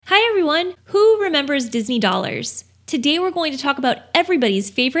everyone, who remembers Disney dollars? Today we're going to talk about everybody's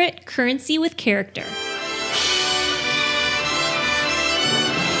favorite currency with character.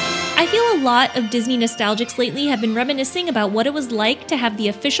 I feel a lot of Disney nostalgics lately have been reminiscing about what it was like to have the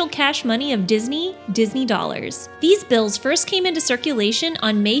official cash money of Disney, Disney dollars. These bills first came into circulation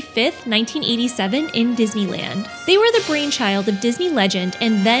on May 5th, 1987 in Disneyland. They were the brainchild of Disney legend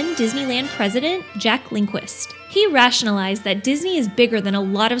and then Disneyland president Jack Lindquist. He rationalized that Disney is bigger than a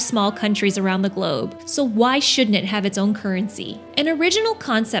lot of small countries around the globe, so why shouldn't it have its own currency? An original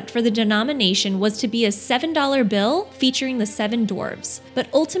concept for the denomination was to be a $7 bill featuring the 7 dwarves, but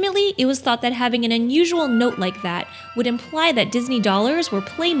ultimately it was thought that having an unusual note like that would imply that Disney dollars were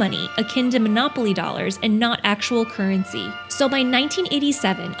play money akin to Monopoly dollars and not actual currency. So by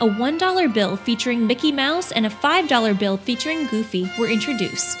 1987, a $1 bill featuring Mickey Mouse and a $5 bill featuring Goofy were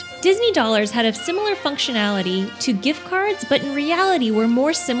introduced. Disney dollars had a similar functionality to gift cards, but in reality were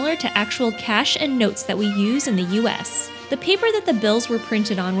more similar to actual cash and notes that we use in the US. The paper that the bills were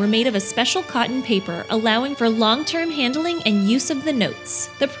printed on were made of a special cotton paper, allowing for long-term handling and use of the notes.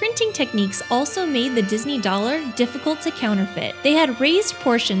 The printing techniques also made the Disney dollar difficult to counterfeit. They had raised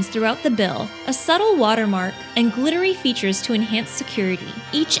portions throughout the bill, a subtle watermark, and glittery features to enhance security.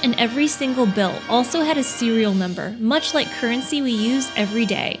 Each and every single bill also had a serial number, much like currency we use every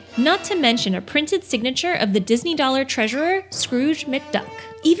day. Not to mention a printed signature of the Disney dollar treasurer, Scrooge McDuck.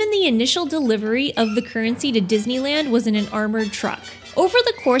 Even the initial delivery of the currency to Disneyland was in an armored truck. Over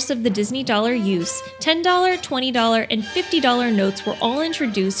the course of the Disney dollar use, $10, $20, and $50 notes were all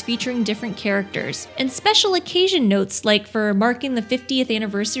introduced featuring different characters, and special occasion notes like for marking the 50th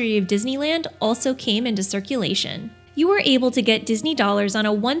anniversary of Disneyland also came into circulation. You were able to get Disney dollars on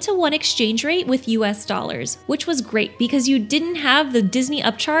a 1-to-1 exchange rate with US dollars, which was great because you didn't have the Disney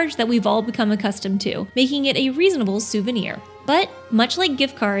upcharge that we've all become accustomed to, making it a reasonable souvenir. But, much like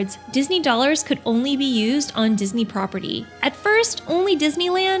gift cards, Disney dollars could only be used on Disney property. At first, only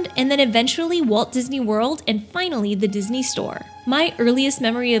Disneyland, and then eventually Walt Disney World, and finally the Disney Store. My earliest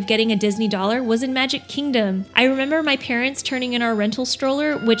memory of getting a Disney dollar was in Magic Kingdom. I remember my parents turning in our rental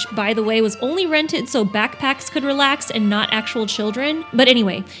stroller, which by the way was only rented so backpacks could relax and not actual children. But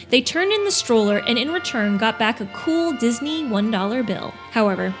anyway, they turned in the stroller and in return got back a cool Disney $1 bill.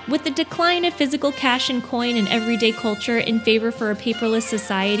 However, with the decline of physical cash and coin in everyday culture in favor for a paperless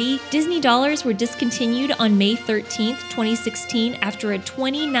society, Disney dollars were discontinued on May 13th, 2016 after a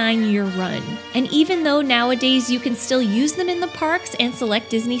 29-year run. And even though nowadays you can still use them in the parks and select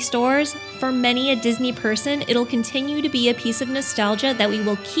Disney stores, for many a Disney person, it'll continue to be a piece of nostalgia that we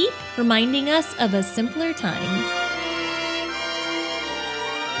will keep reminding us of a simpler time.